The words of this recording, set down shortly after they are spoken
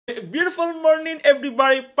beautiful morning,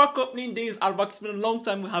 everybody. Pack opening days are back. It's been a long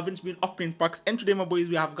time we haven't been opening packs, and today, my boys,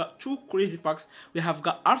 we have got two crazy packs. We have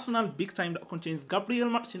got Arsenal big time that contains Gabriel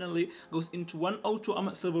Martinelli, goes into 102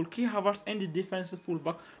 Ahmed Silva, Key Havertz, and the defensive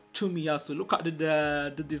fullback Tomiyasu. Look at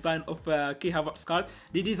the design of Key Havertz card.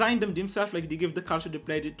 They designed them themselves, like they give the card to the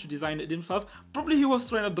player to design it themselves. Probably he was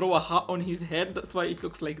trying to draw a hat on his head, that's why it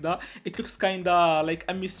looks like that. It looks kinda like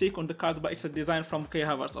a mistake on the card, but it's a design from Key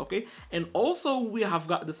Havertz, okay? And also we have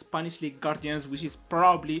got the Spanish League Guardians, which is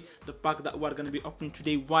probably the pack that we're gonna be opening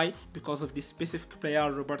today. Why? Because of this specific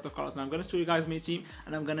player, Roberto Carlos. Now I'm gonna show you guys my team,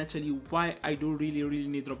 and I'm gonna tell you why I do really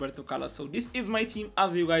need Roberto Carlos. So this is my team,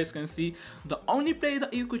 as you guys can see. The only player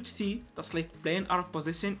that you could see that's like playing out of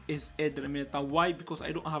position is Eder Militao. Why? Because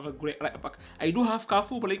I don't have a great right back. I do have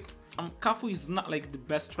Cafu, but like Cafu is not like the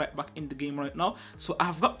best right back in the game right now. So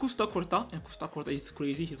I've got Costa Curta, and Costa Curta is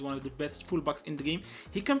crazy. He's one of the best fullbacks in the game.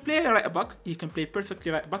 He can play right back, he can play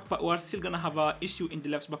perfectly right back, but we're still gonna have an issue in the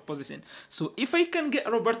left back position. So if I can get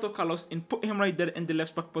Roberto Carlos and put him right there in the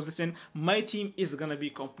left back position, my team is gonna be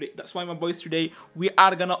complete. That's why, my boys, today we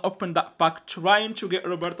are gonna open that pack trying to get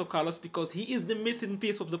Roberto Carlos, because he is the missing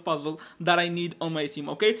piece of the puzzle that I need on my team.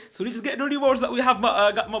 Okay, so let's get the rewards that we have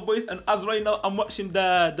got, my boys. And as right now I'm watching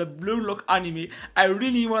the Blue Lock anime, I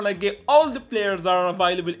really want to get all the players that are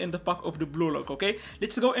available in the pack of the Blue Lock. Okay,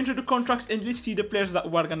 let's go into the contracts and let's see the players that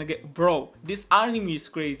we're gonna get. Bro, this anime is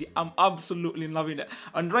crazy. I'm absolutely loving it.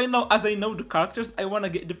 And right now, as I know the characters, I want to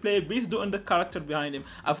get the player based on the character behind him.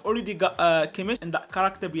 I've already got Kimmich, and that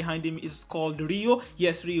character behind him is called Rio.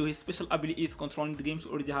 Yes, Rio. His special ability is controlling the game,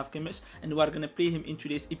 so already have Kimmich, and we're gonna play him in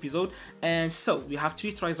today's episode. And so we have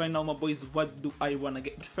 3 tries right now, my boys. What do I want to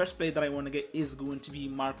get? The first player that I want to get is going to be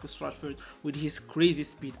Marcus Rashford with his crazy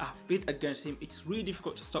speed. I've played against him, it's really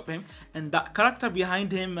difficult to stop him. And that character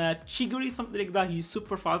behind him, Chiguri, something like that, he's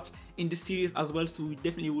super fast in the series as well, so we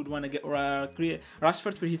definitely would want to get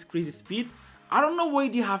Rashford for his crazy speed. I don't know why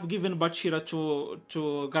they have given Bachira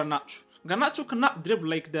to Garnacho. Garnacho cannot dribble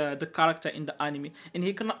like the character in the anime, and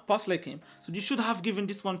he cannot pass like him. So they should have given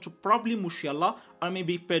this one to probably Musiala or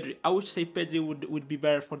maybe Pedri. I would say Pedri would be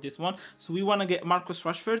better for this one. So we want to get Marcus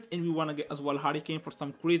Rashford, and we want to get as well Harry Kane for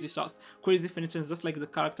some crazy shots, crazy finishes, just like the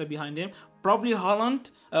character behind him. Probably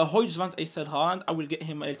Haaland, Højlund. I said Haaland. I will get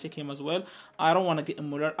him. I'll take him as well. I don't want to get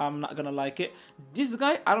Muller. I'm not gonna like it. This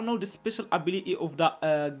guy, I don't know the special ability of that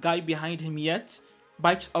guy behind him yet.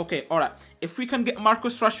 Bikes. Okay, alright. If we can get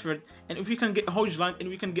Marcus Rashford, and if we can get Højlund, and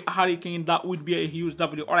we can get Harry Kane, that would be a huge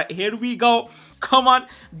W. Alright, here we go. Come on.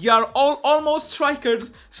 They are all almost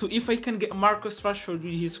strikers. So if I can get Marcus Rashford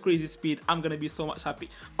with his crazy speed, I'm gonna be so much happy.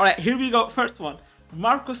 Alright, here we go. First one.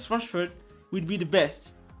 Marcus Rashford would be the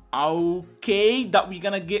best. Okay, that we're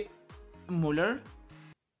gonna get Muller.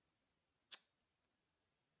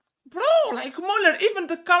 Bro, like Muller, even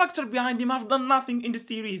the character behind him have done nothing in the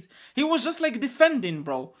series. He was just like defending,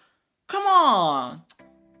 bro. Come on.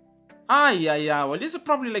 Yeah. Well, this is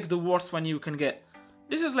probably like the worst one you can get.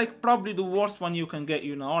 This is like probably the worst one you can get,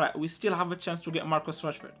 you know. Alright, we still have a chance to get Marcus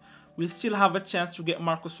Rashford. We still have a chance to get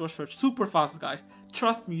Marcus Rashford. Super fast, guys.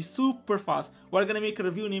 Trust me, super fast. We're gonna make a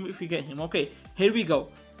review name if we get him. Okay, here we go.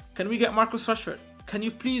 Can we get Marcus Rashford? Can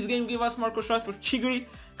you please give us Marcus Rashford? Chiguri?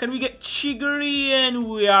 Can we get Chiguri? And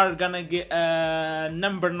we are gonna get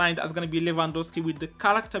number 9. That's gonna be Lewandowski with the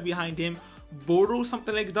character behind him, Boro,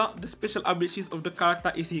 something like that. The special abilities of the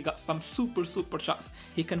character is he got some super shots.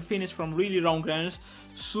 He can finish from really long range.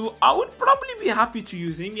 So I would probably be happy to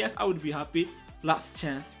use him. Yes, I would be happy. Last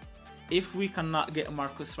chance. If we cannot get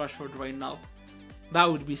Marcus Rashford right now, that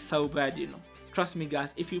would be so bad, you know. Trust me, guys,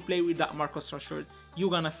 if you play with that Marcus Rashford, you're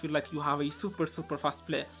gonna feel like you have a super fast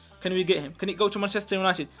player. Can we get him? Can it go to Manchester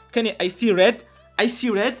United? Can it? I see red. I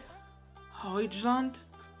see red. Højlund.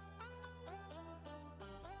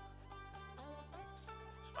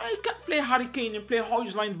 I can't play Harry Kane and play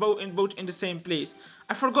Højlund both in the same place.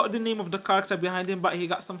 I forgot the name of the character behind him, but he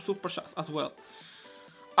got some super shots as well.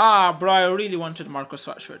 Bro, I really wanted Marcus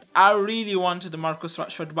Rashford. I really wanted Marcus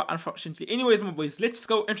Rashford, but unfortunately. Anyways, my boys, let's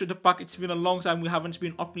go into the pack. It's been a long time we haven't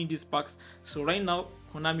been opening these packs. So right now,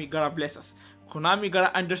 Konami gotta bless us. Konami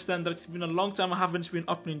gotta understand that it's been a long time I haven't been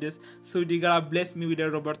opening this, so they gotta bless me with a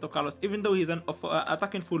Roberto Carlos. Even though he's an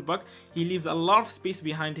attacking fullback, he leaves a lot of space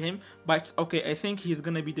behind him, but it's okay. I think he's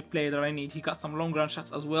gonna be the player that I need. He got some long run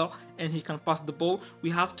shots as well, and he can pass the ball. We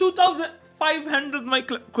have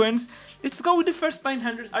 2,500 coins. Let's go with the first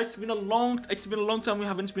 900. It's been a long time we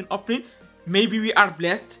haven't been opening. Maybe we are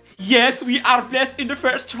blessed. Yes, we are blessed in the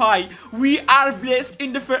first try. We are blessed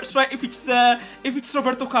in the first try. If it's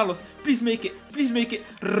Roberto Carlos, please make it. Please make it.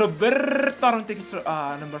 Roberto, I don't think it's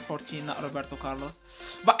number 14, not Roberto Carlos.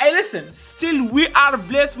 But hey, listen, still we are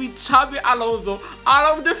blessed with Xabi Alonso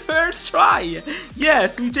out of the first try.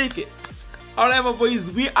 Yes, we take it. Alright, my boys,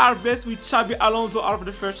 we are blessed with Xabi Alonso out of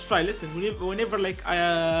the first try. Listen, whenever like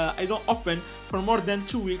I don't open for more than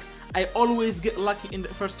 2 weeks, I always get lucky in the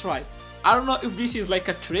first try. I don't know if this is like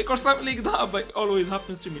a trick or something like that, but it always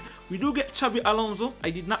happens to me. We do get Xabi Alonso.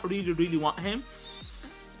 I did not really want him,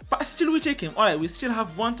 but still we take him. Alright, we still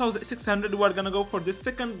have 1,600. We're gonna go for the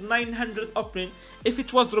second 900 opening. If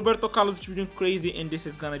it was Roberto Carlos, it would be crazy, and this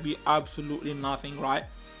is gonna be absolutely nothing, right?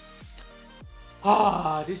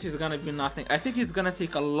 This is gonna be nothing. I think it's gonna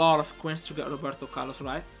take a lot of coins to get Roberto Carlos,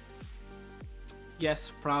 right?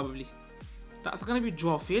 Yes, probably. That's gonna be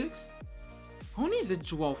Joao Felix. Who needs a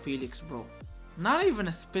Joao Felix, bro? Not even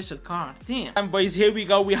a special card. Damn. And boys, here we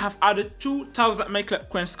go. We have added 2,000 my club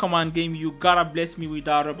coins. Come on, game. You gotta bless me with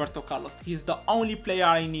Roberto Carlos. He's the only player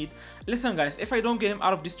I need. Listen, guys. If I don't get him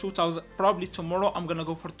out of this 2,000, probably tomorrow I'm gonna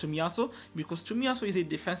go for Tomiyasu, because Tomiyasu is a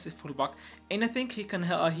defensive fullback, and I think he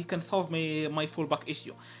can solve my fullback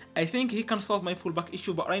issue. I think he can solve my fullback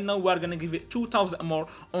issue. But right now we're gonna give it 2,000 more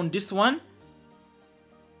on this one.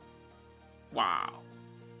 Wow.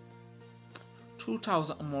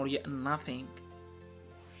 2,000 more, yet nothing.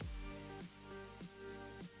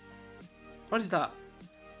 What is that?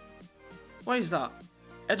 What is that?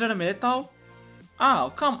 Edgar Militao?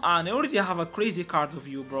 Oh, come on. I already have a crazy card of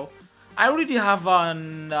you, bro. I already have a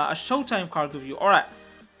Showtime card of you. Alright.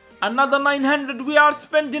 Another 900. We are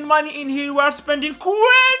spending money in here. We are spending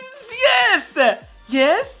coins. Yes!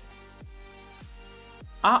 Yes?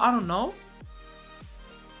 I don't know.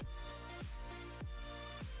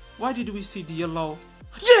 Why did we see the yellow?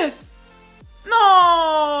 Yes!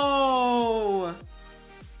 No!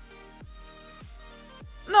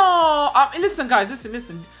 No! Listen, guys,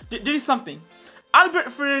 listen. There is something.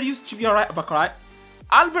 Albert Ferrer used to be a right back, right?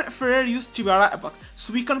 Albert Ferrer used to be a right back.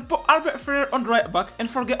 So we can put Albert Ferrer on the right back and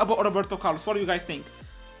forget about Roberto Carlos. What do you guys think?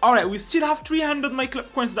 Alright, we still have 300 my club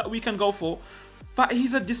coins that we can go for. But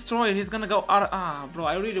he's a destroyer. He's gonna go out. Bro,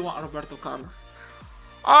 I really want Roberto Carlos.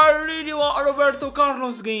 I really want a Roberto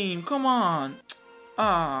Carlos game. Come on.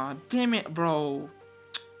 Damn it, bro.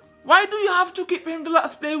 Why do you have to keep him the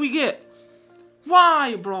last play we get?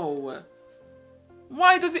 Why, bro?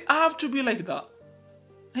 Why does it have to be like that?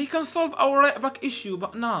 He can solve our right back issue,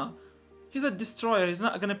 but nah. He's a destroyer. He's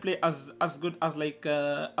not gonna play as good as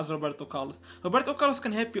as Roberto Carlos. Roberto Carlos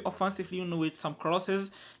can help you offensively, you know, with some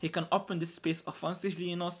crosses. He can open the space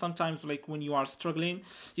offensively, you know. Sometimes, like when you are struggling,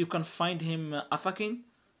 you can find him attacking.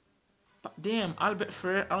 But damn, Albert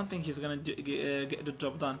Ferrer, I don't think he's gonna get the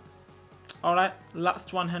job done. Alright,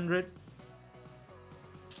 last 100.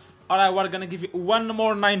 Alright, we're gonna give it one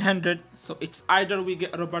more 900. So it's either we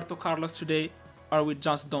get Roberto Carlos today or we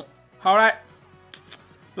just don't. Alright,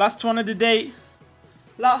 last one of the day.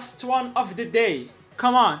 Last one of the day.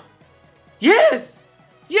 Come on. Yes!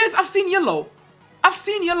 Yes, I've seen yellow. I've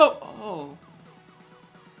seen yellow. Oh.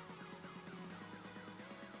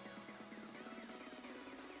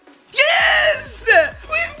 Yes!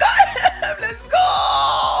 We've got him! Let's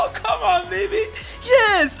go! Come on, baby.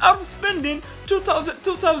 Yes, I'm spending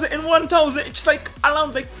 2,000 and 1,000. It's like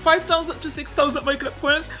around like 5,000 to 6,000 my club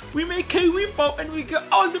coins. We make a whip out and we get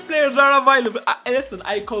all the players that are available. Listen,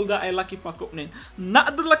 I call that a lucky pack opening.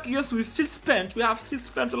 Not the luckiest. We have still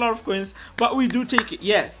spent a lot of coins, but we do take it.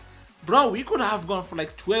 Yes. Bro, we could have gone for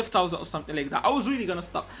like 12,000 or something like that. I was really gonna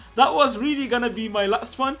stop. That was really gonna be my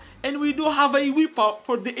last one. And we do have a whip out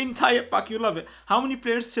for the entire pack. You love it. How many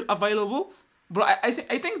players still available? Bro, I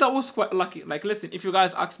think that was quite lucky. Like, listen, if you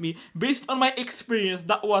guys ask me, based on my experience,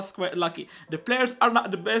 that was quite lucky. The players are not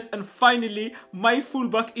the best, and finally, my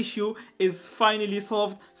fullback issue is finally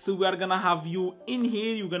solved. So we are gonna have you in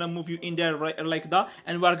here. You're gonna move you in there right like that,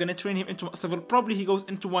 and we are gonna train him into several. Probably he goes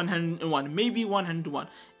into 101, maybe 101.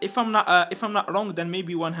 If I'm not wrong, then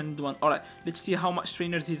maybe 101. All right, let's see how much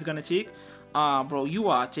trainers he's gonna take. Bro, you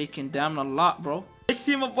are taking damn a lot, bro. Let's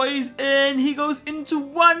see my boys, and he goes into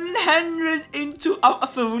 100 into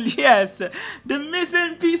Absol. Yes, the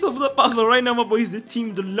missing piece of the puzzle right now, my boys. The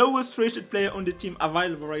team, the lowest rated player on the team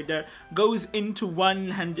available right there, goes into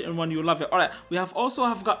 101. You love it. All right, we have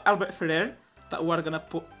got Albert Ferrer that we're gonna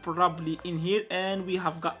put probably in here, and we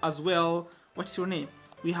have got as well, what's your name?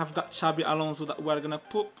 We have got Xabi Alonso that we're gonna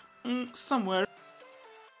put somewhere.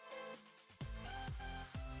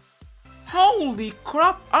 Holy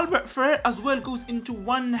crap, Albert Ferrer as well goes into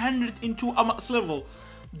 100 into a max level.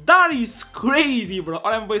 That is crazy, bro.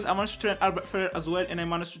 Alright, boys, I managed to train Albert Ferrer as well, and I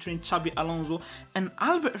managed to train Xabi Alonso. And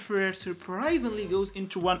Albert Ferrer surprisingly goes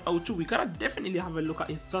into 102. We gotta definitely have a look at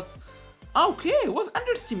his stats. Okay, was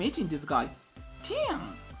underestimating this guy.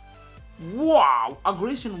 Damn. Wow.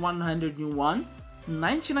 Aggression 101,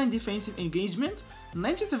 99 defensive engagement,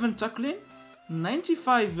 97 tackling,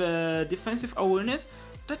 95 defensive awareness.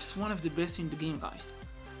 That's one of the best in the game, guys.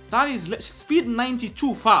 That is speed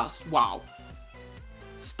 92 fast. Wow.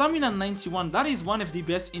 Stamina 91, that is one of the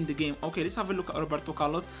best in the game. Okay, let's have a look at Roberto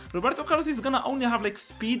Carlos. Roberto Carlos is gonna only have like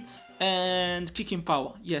speed and kicking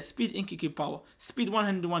power. Yeah, speed and kicking power. Speed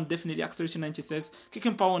 101, definitely. Acceleration 96.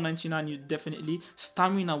 Kicking power 99, you definitely.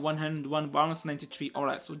 Stamina 101, balance 93.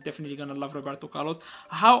 Alright, so definitely gonna love Roberto Carlos.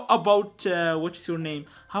 How about, what's your name?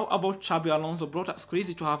 How about Xabi Alonso? Bro, that's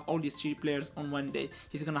crazy to have all these 3 players on one day.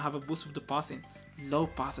 He's gonna have a boost of the passing. Low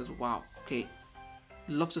passes, wow, okay.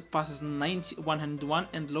 Lofted passes 101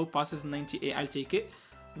 and low passes 98. I'll take it.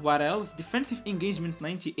 What else? Defensive engagement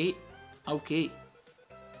 98. Okay.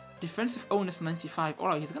 Defensive awareness 95.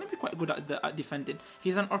 Alright, he's gonna be quite good at defending.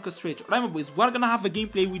 He's an orchestrator. Right, my boys, we're gonna have a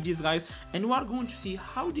gameplay with these guys and we're going to see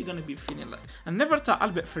how they're gonna be feeling like. And never tell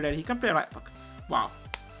Albert Ferrer, he can play right back. Wow.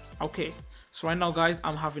 Okay. So right now, guys,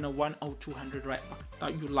 I'm having a 10200 right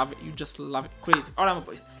back. You love it. You just love it. Crazy. Alright, my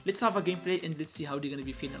boys. Let's have a gameplay and let's see how they're going to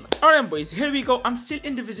be feeling like. Alright, boys. Here we go. I'm still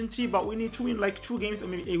in Division 3, but we need to win like 2 games.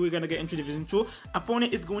 And maybe we're going to get into Division 2.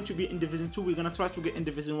 Opponent is going to be in Division 2. We're going to try to get in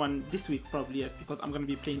Division 1 this week, probably, yes, because I'm going to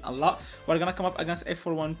be playing a lot. We're going to come up against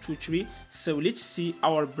F4123. So let's see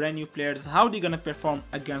our brand new players, how they're going to perform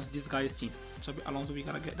against this guy's team. Xabi Alonso, we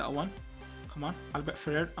got to get that one. Come on. Albert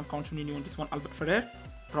Ferrer. I'm counting on you on this one, Albert Ferrer.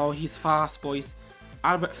 Bro, he's fast, boys.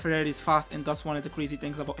 Albert Ferrer is fast, and that's one of the crazy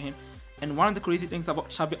things about him. And one of the crazy things about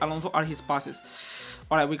Xabi Alonso are his passes.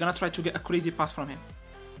 Alright, we're gonna try to get a crazy pass from him.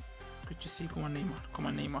 Good to see. Come on, Neymar. Come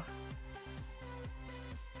on, Neymar.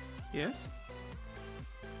 Yes?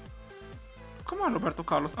 Come on, Roberto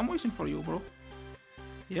Carlos. I'm waiting for you, bro.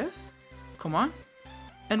 Yes? Come on.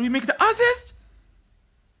 And we make the assist!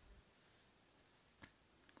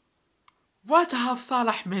 What have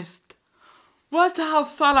Salah missed? What have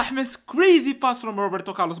Salah missed? Crazy pass from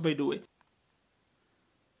Roberto Carlos, by the way.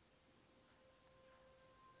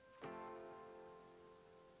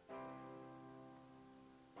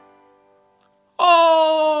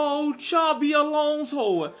 Oh, Xabi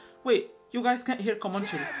Alonso. Wait, you guys can't hear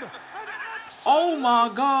commentary. Oh my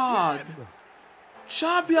god.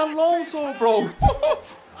 Xabi Alonso, bro.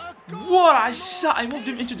 What a shot. I moved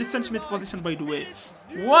him into the centre-mid position, by the way.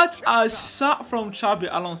 What a shot from Xabi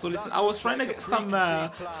Alonso. Listen, I was trying to get some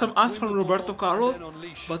ass from Roberto Carlos,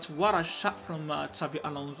 but what a shot from Xabi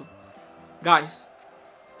Alonso. Guys,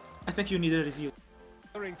 I think you need a review.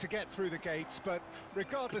 To get through the gates, but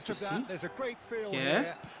regardless of that, there's a great feel.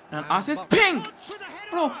 Yes, and assist, ping!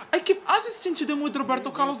 Bro, I keep assisting to them with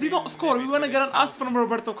Roberto Carlos. They don't score. We want to get an assist from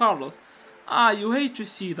Roberto Carlos. Ah, you hate to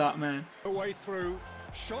see that, man. Way through,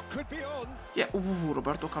 shot could be on. Yeah, ooh,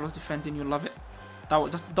 Roberto Carlos defending, you love it.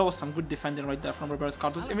 That was some good defending right there from Roberto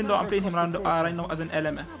Carlos, even though I'm playing him right now as an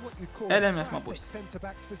LMF. LMF, my boys.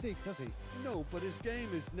 No, but his game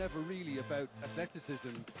is never really about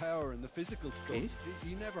athleticism, power, and the physical stuff. Okay.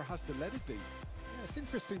 He never has to let it be. Yeah, it's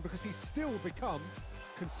interesting because he's still become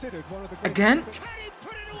considered one of the great. Again?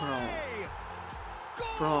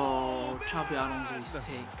 Bro, Xabi Alonso is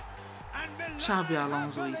sick. Xabi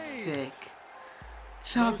Alonso is sick.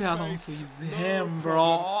 Xabi Alonso is him,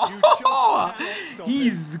 bro.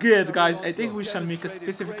 He's good, guys. I think we shall make a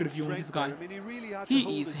specific review on this guy.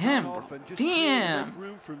 He is him, bro.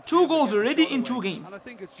 Damn. 2 goals already in 2 games.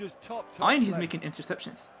 And he's making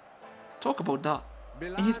interceptions. Talk about that.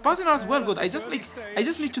 And his passing are as well good. I just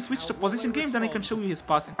need to switch to position game, then I can show you his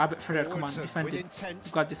passing. Albert Ferrer, come on, defend it.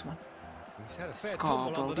 You got this one.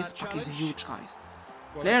 Scar, bro. This pack is huge, guys.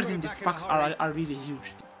 Players in this packs are really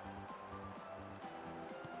huge.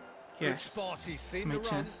 Yes, it's my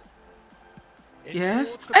chance.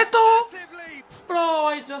 Yes, Itro! Bro,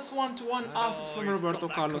 I just want 1 assist from Roberto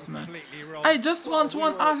Carlos, man. I just want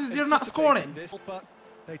 1 assist, they're not scoring. But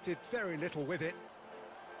they did very little with it.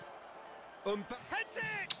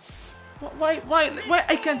 Why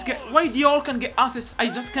I can't get, why they all can get assists, I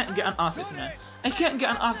just can't get an assist, man. I can't get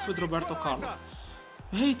an assist with Roberto Carlos.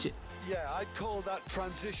 I hate it. Yeah, I'd call that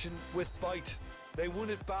transition with bite. They won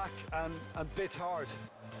it back and bit hard.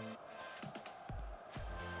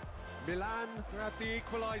 Milan grabbed the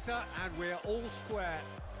equaliser and we're all square.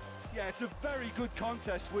 Yeah, it's a very good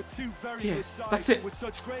contest with 2 very good sides. That's it. With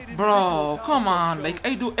such great bro, come on, like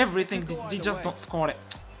I do everything, they just don't score it.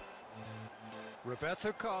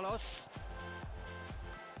 Roberto Carlos.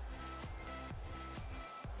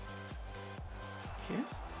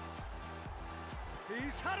 Yes.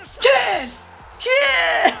 He's had a shot. Yes!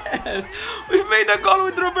 Yes! We made a goal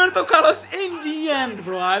with Roberto Carlos in the end,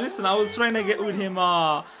 bro. Listen, I was trying to get with him,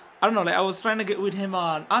 I don't know, like I was trying to get with him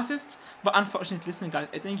an assist, but unfortunately, listen, guys,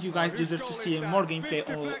 I think you guys deserve to see more gameplay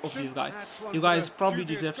of these guys. You guys probably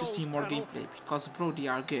deserve to see more gameplay because, bro, they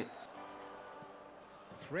are good.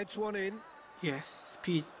 Threads one in. Yes,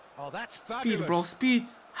 speed. Oh, that's Speed, fabulous. bro, speed.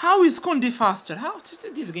 How is Conde faster? How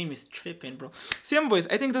this game is tripping, bro. So, boys,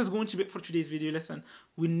 I think that's going to be it for today's video. Listen,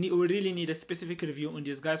 we really need a specific review on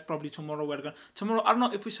these guys. Probably tomorrow tomorrow. I don't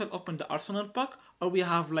know if we shall open the Arsenal pack or we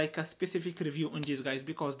have like a specific review on these guys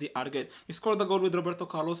because they are good. We scored the goal with Roberto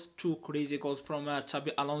Carlos, 2 crazy goals from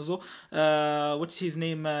Xabi Alonso. What's his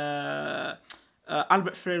name?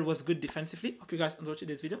 Albert Ferrer was good defensively. Hope you guys enjoyed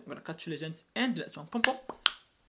today's video. I'm gonna catch you legends and the next one. Pom pom.